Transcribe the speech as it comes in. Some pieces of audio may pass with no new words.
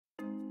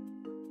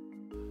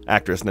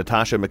Actress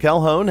Natascha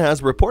McElhone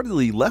has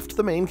reportedly left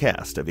the main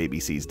cast of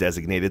ABC's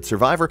Designated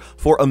Survivor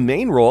for a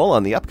main role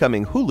on the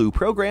upcoming Hulu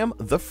program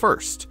The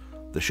First.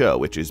 The show,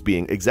 which is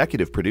being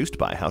executive produced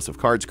by House of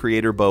Cards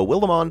creator Beau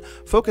Willimon,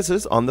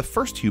 focuses on the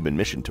first human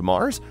mission to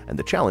Mars and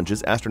the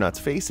challenges astronauts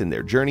face in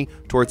their journey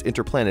towards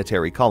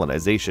interplanetary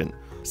colonization.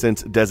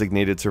 Since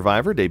Designated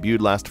Survivor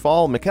debuted last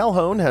fall,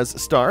 McElhone has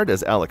starred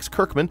as Alex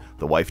Kirkman,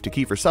 the wife to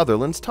Kiefer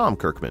Sutherland's Tom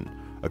Kirkman.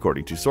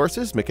 According to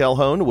sources,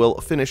 McElhone will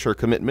finish her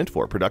commitment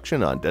for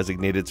production on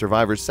Designated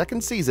Survivor's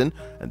second season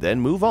and then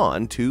move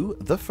on to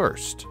The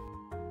First.